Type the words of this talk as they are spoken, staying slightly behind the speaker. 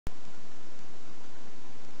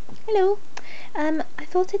Hello. I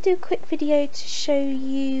thought I'd do a quick video to show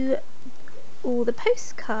you all the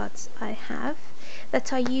postcards I have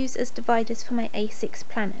that I use as dividers for my A6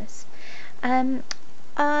 planners.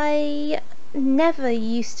 I never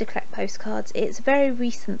used to collect postcards. It's a very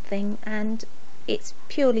recent thing, and it's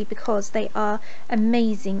purely because they are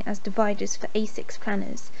amazing as dividers for A6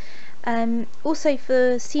 planners. Also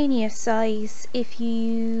for senior size, if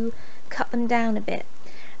you cut them down a bit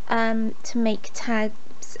to make tags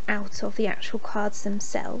out of the actual cards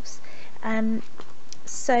themselves.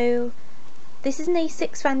 So this is an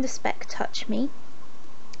A6 Van Der Spek Touch Me.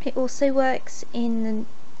 It also works in an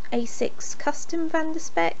A6 Custom Van Der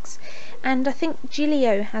Speks, and I think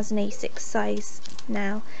Gillio has an A6 size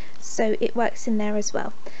now, so it works in there as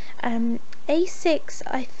well. A6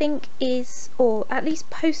 I think is, or at least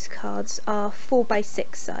postcards are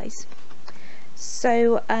 4x6 size,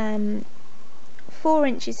 so 4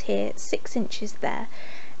 inches here, 6 inches there,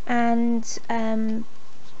 and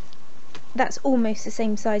that's almost the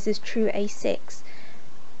same size as true A6.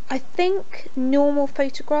 I think normal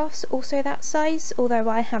photographs are also that size, although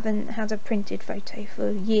I haven't had a printed photo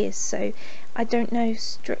for years, so I don't know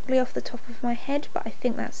strictly off the top of my head, but I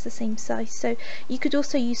think that's the same size. So you could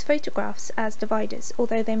also use photographs as dividers,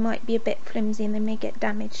 although they might be a bit flimsy and they may get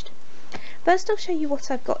damaged. First I'll show you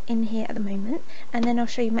what I've got in here at the moment, and then I'll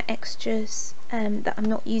show you my extras that I'm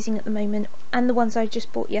not using at the moment, and the ones I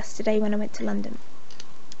just bought yesterday when I went to London.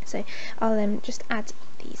 So I'll just add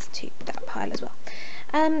these to that pile as well.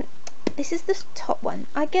 This is the top one.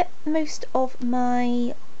 I get most of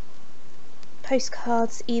my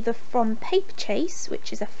postcards either from Paper Chase,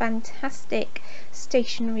 which is a fantastic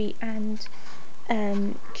stationery and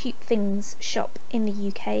cute things shop in the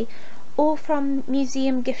UK, or from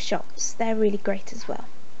museum gift shops. They're really great as well.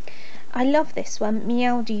 I love this one,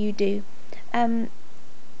 Meow Do You Do.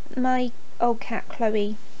 My old cat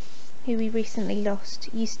Chloe, who we recently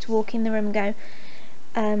lost, used to walk in the room and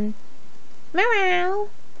go meow,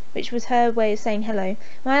 which was her way of saying hello.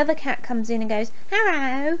 My other cat comes in and goes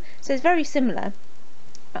hello, so it's very similar.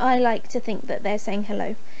 I like to think that they're saying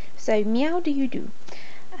hello. So Meow Do You Do.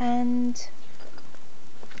 And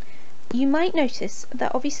you might notice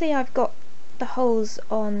that obviously I've got the holes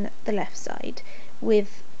on the left side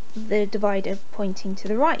with the divider pointing to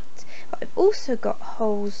the right, but I've also got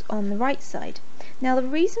holes on the right side. Now the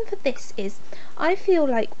reason for this is I feel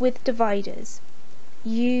like with dividers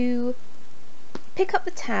you pick up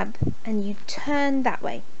the tab and you turn that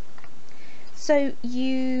way, so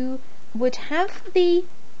you would have the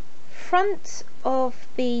front of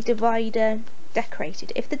the divider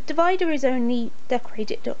decorated. If the divider is only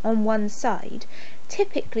decorated on one side,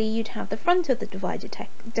 typically you'd have the front of the divider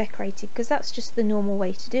decorated, because that's just the normal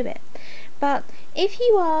way to do it. But if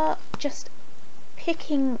you are just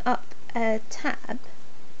picking up a tab,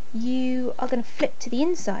 you are going to flip to the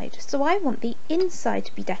inside, so I want the inside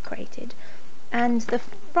to be decorated and the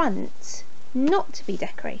front not to be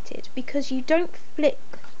decorated, because you don't flip,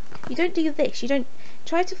 you don't do this, you don't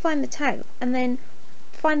try to find the tag and then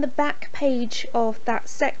find the back page of that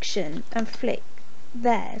section and flick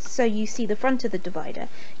there so you see the front of the divider.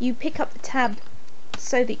 You pick up the tab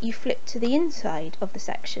so that you flip to the inside of the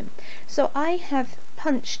section. So I have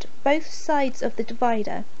punched both sides of the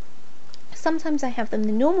divider. Sometimes I have them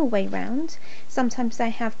the normal way round, sometimes I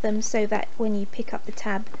have them so that when you pick up the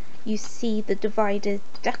tab you see the divider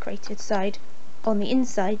decorated side on the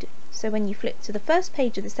inside, so when you flip to the first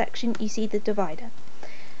page of the section you see the divider.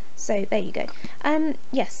 So there you go.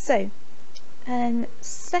 Yes, so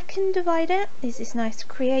second divider is this nice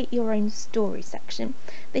create your own story section.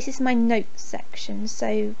 This is my notes section,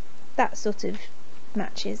 so that sort of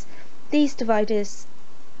matches. These dividers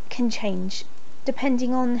can change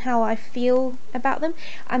depending on how I feel about them.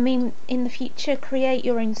 I mean, in the future, create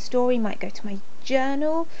your own story might go to my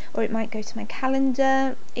journal, or it might go to my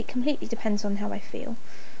calendar. It completely depends on how I feel.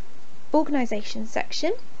 Organisation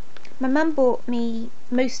section. My mum bought me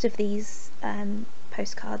most of these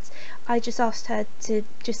postcards. I just asked her to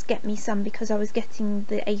just get me some because I was getting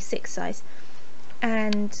the A6 size,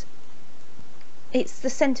 and it's the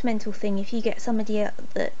sentimental thing. If you get somebody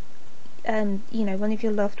that you know, one of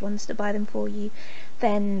your loved ones to buy them for you,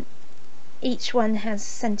 then each one has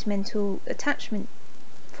sentimental attachment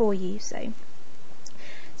for you.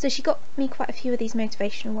 So she got me quite a few of these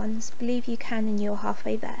motivational ones. Believe you can and you're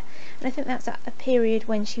halfway there. And I think that's at a period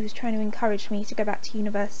when she was trying to encourage me to go back to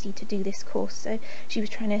university to do this course, so she was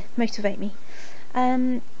trying to motivate me.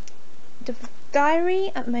 The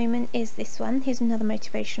diary at the moment is this one. Here's another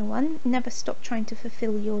motivational one. Never stop trying to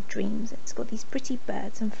fulfill your dreams. It's got these pretty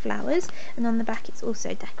birds and flowers, and on the back it's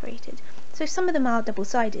also decorated. So So some of them are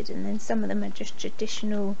double-sided, and then some of them are just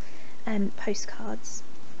traditional postcards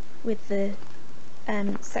with the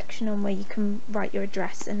section on where you can write your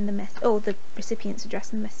address and the recipient's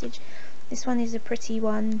address and message. This one is a pretty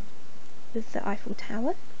one with the Eiffel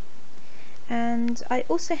Tower, and I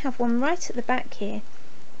also have one right at the back here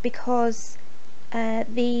because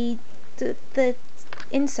the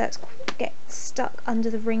inserts get stuck under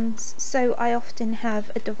the rings, so I often have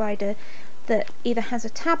a divider that either has a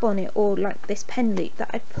tab on it or like this pen loop that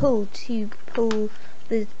I pull to pull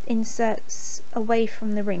the inserts away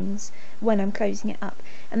from the rings when I'm closing it up.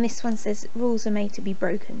 And this one says rules are made to be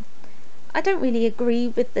broken. I don't really agree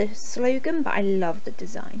with the slogan, but I love the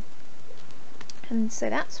design. And so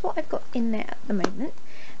that's what I've got in there at the moment,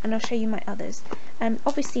 and I'll show you my others.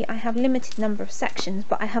 Obviously I have limited number of sections,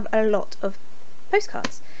 but I have a lot of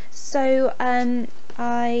postcards, so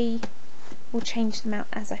I will change them out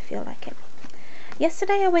as I feel like it.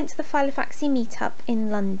 Yesterday I went to the Filofax meetup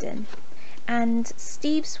in London, and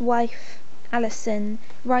Steve's wife Alison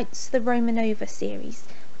writes the Romanova series.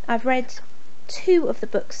 I've read 2 of the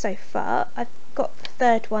books so far. I've got the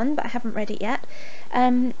 3rd one, but I haven't read it yet.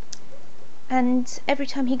 And every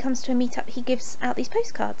time he comes to a meetup he gives out these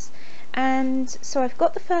postcards, and so I've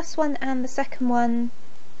got the 1st one and the 2nd one.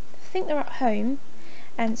 I think they're at home,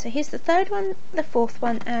 and so here's the 3rd one, the 4th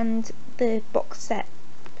one, and the box set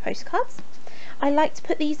postcards. I like to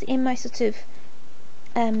put these in my sort of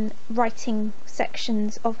writing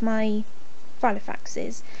sections of my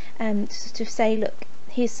Filofaxes, to sort of say, look,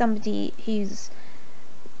 here's somebody who's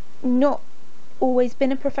not always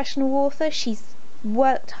been a professional author. She's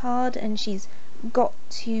worked hard and she's got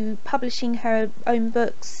to publishing her own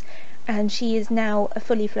books, and she is now a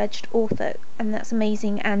fully fledged author, and that's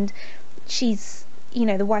amazing. And she's, you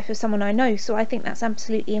know, the wife of someone I know, so I think that's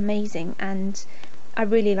absolutely amazing, and I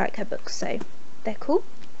really like her books, so they're cool.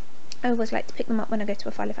 I always like to pick them up when I go to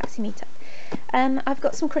a Filofax meetup. I've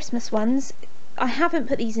got some Christmas ones. I haven't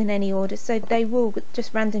put these in any order, so they will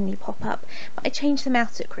just randomly pop up, but I change them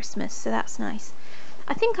out at Christmas, so that's nice.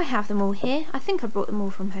 I think I have them all here. I think I brought them all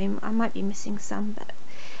from home. I might be missing some, but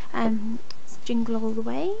it's Jingle All the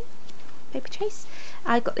Way, Paper Chase.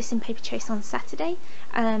 I got this in Paper Chase on Saturday.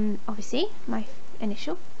 Obviously my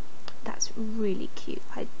initial. That's really cute.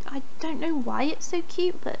 I don't know why it's so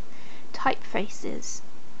cute, but typefaces,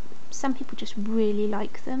 some people just really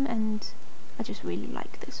like them, and I just really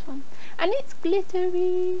like this one, and it's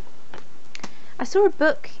glittery. I saw a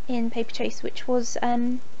book in Paper Chase which was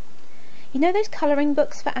you know those colouring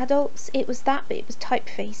books for adults? It was that, but it was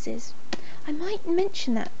typefaces. I might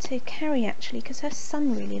mention that to Carrie actually, because her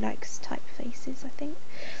son really likes typefaces, I think.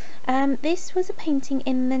 This was a painting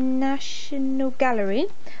in the National Gallery.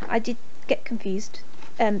 I did get confused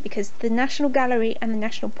because the National Gallery and the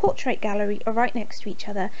National Portrait Gallery are right next to each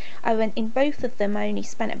other. I went in both of them. I only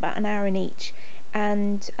spent about an hour in each,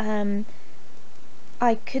 and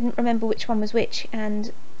I couldn't remember which one was which,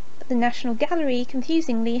 and the National Gallery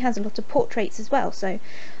confusingly has a lot of portraits as well. So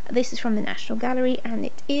this is from the National Gallery, and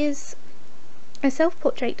it is a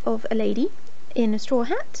self-portrait of a lady in a straw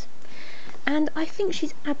hat, and I think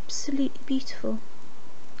she's absolutely beautiful.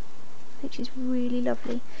 I think she's really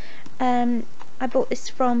lovely. I bought this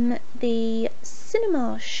from the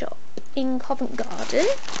cinema shop in Covent Garden,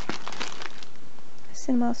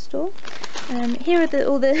 cinema store. Here are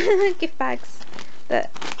all the gift bags that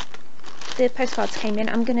the postcards came in.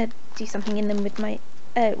 I'm gonna do something in them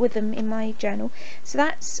with them in my journal. So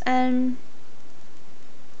that's oh,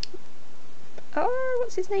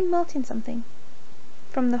 what's his name? Martin something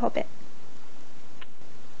from The Hobbit.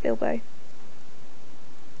 Bilbo.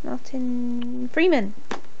 Martin Freeman.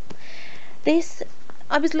 This,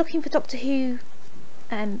 I was looking for Doctor Who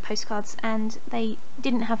postcards, and they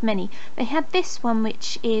didn't have many. They had this one,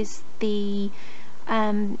 which is the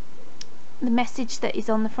message that is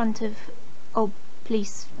on the front of old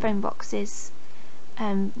police phone boxes.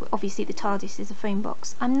 Obviously the TARDIS is a phone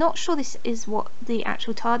box. I'm not sure this is what the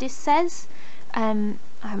actual TARDIS says. I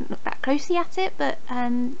haven't looked that closely at it, but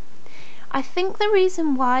I think the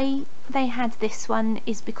reason why they had this one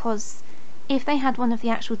is because if they had one of the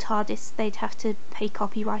actual TARDIS, they'd have to pay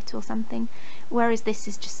copyright or something, whereas this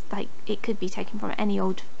is just like, it could be taken from any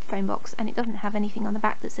old phone box, and it doesn't have anything on the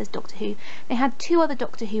back that says Doctor Who. They had 2 other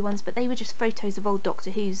Doctor Who ones, but they were just photos of old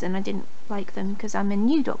Doctor Who's, and I didn't like them because I'm a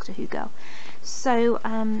new Doctor Who girl, so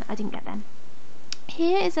I didn't get them.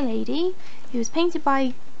 Here is a lady who was painted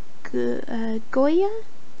by Goya?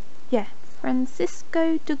 Yeah,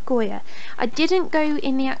 Francisco de Goya. I didn't go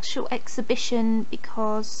in the actual exhibition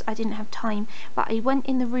because I didn't have time, but I went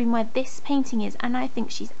in the room where this painting is, and I think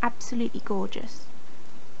she's absolutely gorgeous.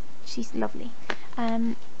 She's lovely.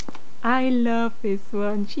 I love this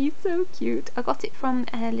one. She's so cute. I got it from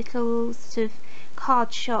a little sort of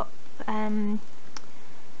card shop,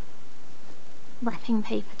 wrapping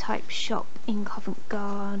paper type shop in Covent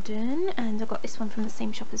Garden, and I got this one from the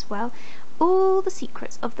same shop as well. All the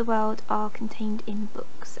secrets of the world are contained in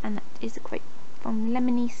books, and that is a quote from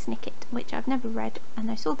Lemony Snicket, which I've never read, and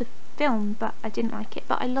I saw the film but I didn't like it,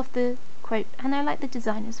 but I love the quote and I like the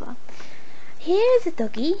design as well. Here's a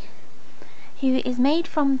doggy who is made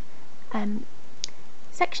from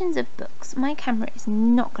sections of books. My camera is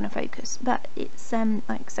not going to focus, but it's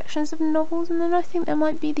like sections of novels, and then I think there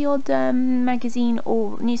might be the odd magazine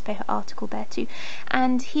or newspaper article there too.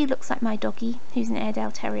 And he looks like my doggy, who's an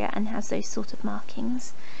Airedale Terrier and has those sort of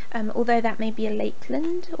markings, although that may be a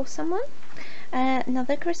Lakeland or someone.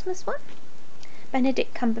 Another Christmas one,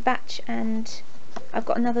 Benedict Cumberbatch, and I've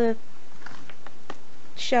got another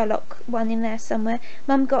Sherlock one in there somewhere.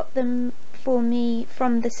 Mum got them for me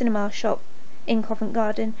from the cinema shop in Covent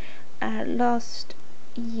Garden last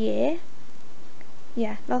year.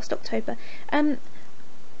 Yeah, last October.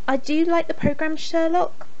 I do like the programme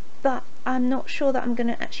Sherlock, but I'm not sure that I'm going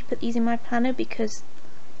to actually put these in my planner, because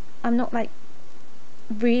I'm not like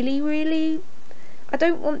really I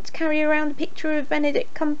don't want to carry around a picture of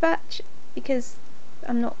Benedict Cumberbatch, because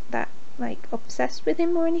I'm not that like obsessed with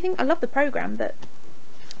him or anything. I love the programme, but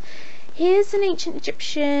here's an ancient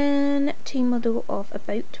Egyptian tomb model of a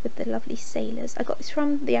boat with the lovely sailors. I got this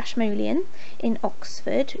from the Ashmolean in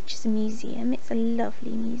Oxford, which is a museum. It's a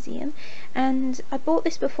lovely museum, and I bought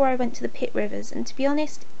this before I went to the Pitt Rivers, and to be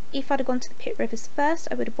honest, if I'd have gone to the Pitt Rivers first,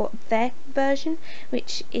 I would have bought their version,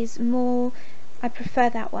 which is more, I prefer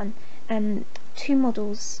that one. Tomb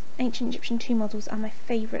models, ancient Egyptian tomb models are my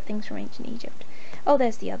favourite things from ancient Egypt. Oh,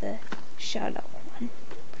 there's the other Sherlock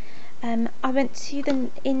one. I went to the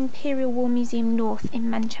Imperial War Museum North in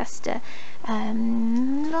Manchester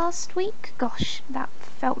last week. Gosh, that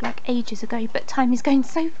felt like ages ago, but time is going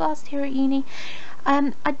so fast here at uni.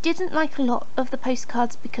 I didn't like a lot of the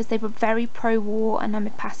postcards because they were very pro-war, and I'm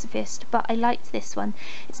a pacifist, but I liked this one.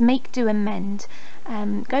 It's Make Do and Mend.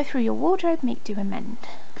 Go through your wardrobe, make do and mend.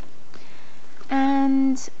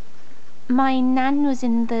 And my nan was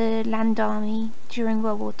in the Land Army during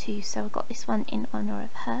World War II, so I got this one in honour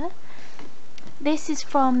of her. This is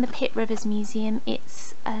from the Pitt Rivers Museum.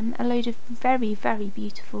 It's a load of very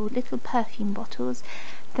beautiful little perfume bottles.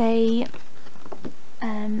 They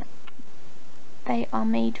are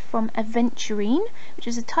made from aventurine, which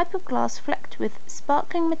is a type of glass flecked with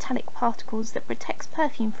sparkling metallic particles that protects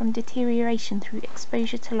perfume from deterioration through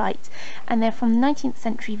exposure to light, and they're from 19th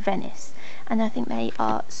century Venice, and I think they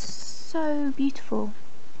are so beautiful.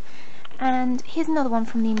 And here's another one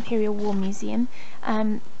from the Imperial War Museum.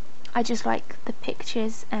 I just like the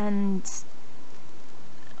pictures, and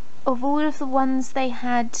of all of the ones they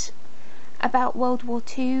had about World War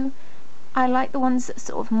II, I like the ones that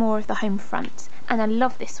sort of more of the home front, and I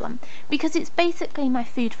love this one because it's basically my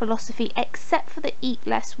food philosophy, except for the eat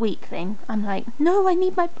less wheat thing. I'm like, no, I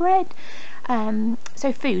need my bread.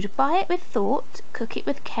 So food, buy it with thought, cook it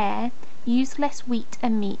with care, use less wheat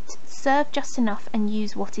and meat, serve just enough and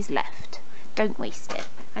use what is left. Don't waste it.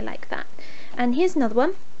 I like that. And here's another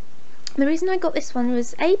one. The reason I got this one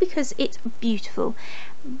was A, because it's beautiful,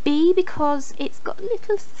 B, because it's got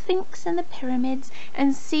little sphinx in the pyramids,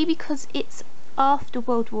 and C, because it's after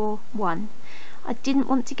World War I. I didn't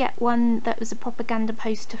want to get one that was a propaganda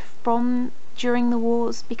poster from during the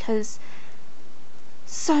wars, because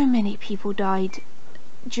so many people died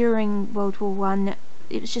during World War I.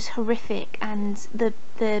 It was just horrific, and the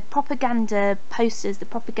propaganda posters, the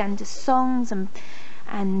propaganda songs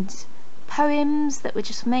and poems that were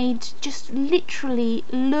just made just literally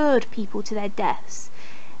lured people to their deaths,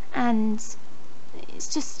 and it's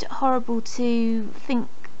just horrible to think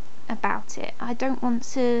about it. I don't want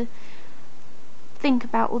to think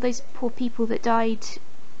about all those poor people that died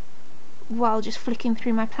while just flicking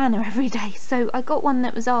through my planner every day, so I got one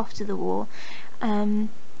that was after the war.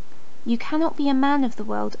 You cannot be a man of the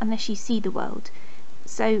world unless you see the world.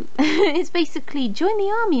 So it's basically join the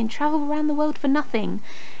army and travel around the world for nothing,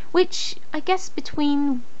 which I guess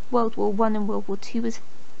between World War I and World War II was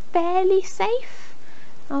fairly safe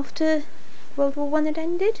after World War I had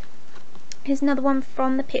ended. Here's another one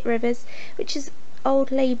from the Pitt Rivers, which is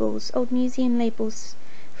old labels, old museum labels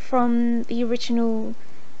from the original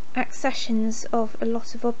accessions of a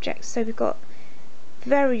lot of objects. So we've got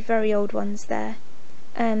very old ones there.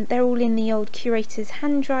 They're all in the old curator's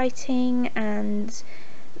handwriting, and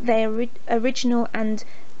they're original, and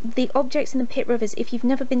the objects in the Pitt Rivers, if you've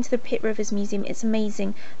never been to the Pitt Rivers Museum, it's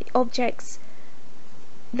amazing. The objects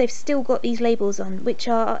they've still got these labels on, which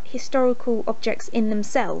are historical objects in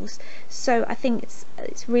themselves. So I think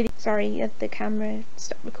it's really, sorry, the camera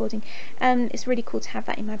stopped recording. It's really cool to have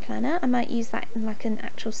that in my planner. I might use that in like an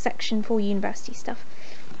actual section for university stuff.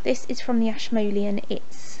 This is from the Ashmolean.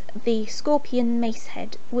 It's the scorpion mace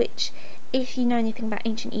head, which, if you know anything about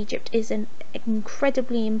ancient Egypt, is an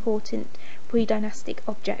incredibly important pre-dynastic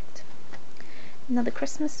object. Another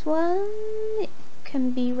Christmas one. It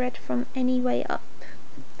can be read from any way up.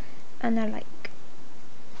 And I like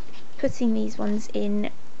putting these ones in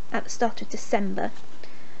at the start of December.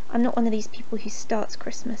 I'm not one of these people who starts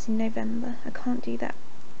Christmas in November. I can't do that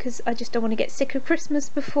because I just don't want to get sick of Christmas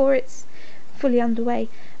before it's fully underway.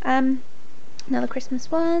 Another Christmas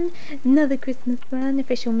one.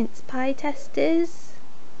 Official mince pie testers.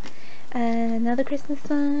 Another Christmas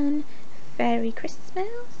one. Fairy Christmas.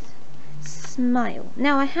 Smile.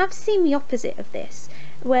 Now I have seen the opposite of this,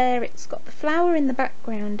 where it's got the flower in the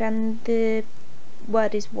background and the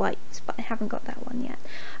word is white, but I haven't got that one yet.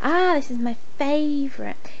 Ah, this is my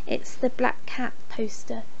favourite. It's the black cat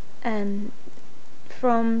poster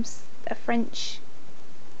from a French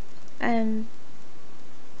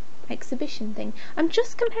exhibition thing. I'm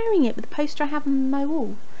just comparing it with the poster I have on my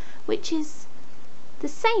wall, which is the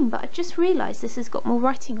same, but I've just realised this has got more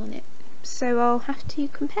writing on it, so I'll have to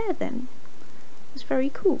compare them. It's very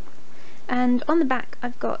cool. And on the back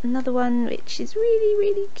I've got another one which is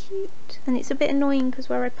really cute, and it's a bit annoying because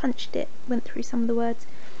where I punched it went through some of the words.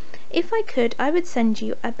 If I could, I would send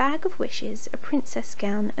you a bag of wishes, a princess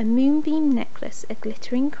gown, a moonbeam necklace, a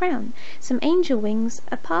glittering crown, some angel wings,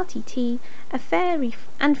 a party tea, a fairy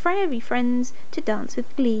friends to dance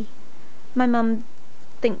with glee. My mum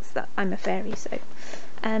thinks that I'm a fairy, so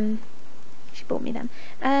she bought me them.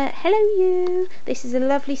 Hello you! This is a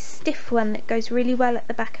lovely stiff one that goes really well at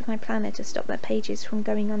the back of my planner to stop the pages from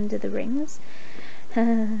going under the rings.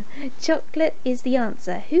 Chocolate is the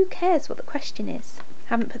answer. Who cares what the question is?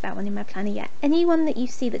 Haven't put that one in my planner yet. Anyone that you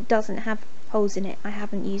see that doesn't have holes in it, I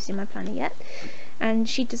haven't used in my planner yet. And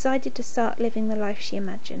she decided to start living the life she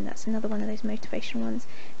imagined. That's another one of those motivational ones.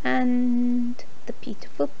 And the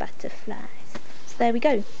beautiful butterflies. So there we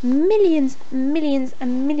go. Millions and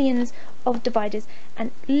millions of dividers,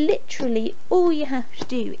 and literally all you have to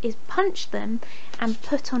do is punch them and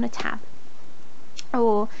put on a tab.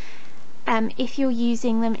 Or if you're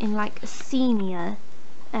using them in like a senior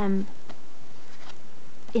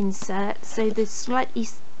insert, so the slightly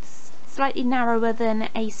narrower than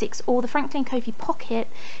A6 or the Franklin Covey Pocket,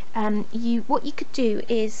 what you could do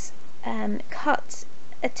is cut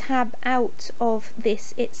a tab out of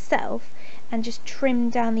this itself and just trim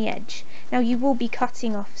down the edge. Now you will be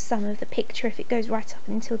cutting off some of the picture if it goes right up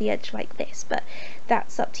until the edge like this, but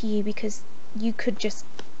that's up to you because you could just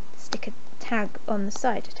stick a tag on the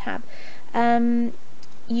side, a tab.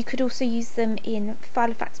 You could also use them in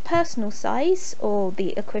Filofax personal size or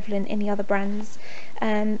the equivalent in the other brands.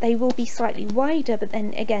 They will be slightly wider, but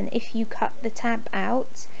then again, if you cut the tab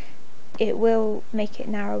out, it will make it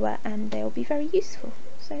narrower and they'll be very useful.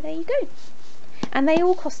 So there you go. And they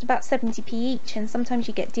all cost about 70p each, and sometimes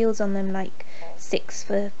you get deals on them like 6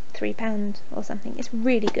 for £3 or something. It's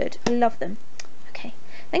really good. I love them. Okay,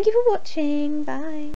 thank you for watching. Bye.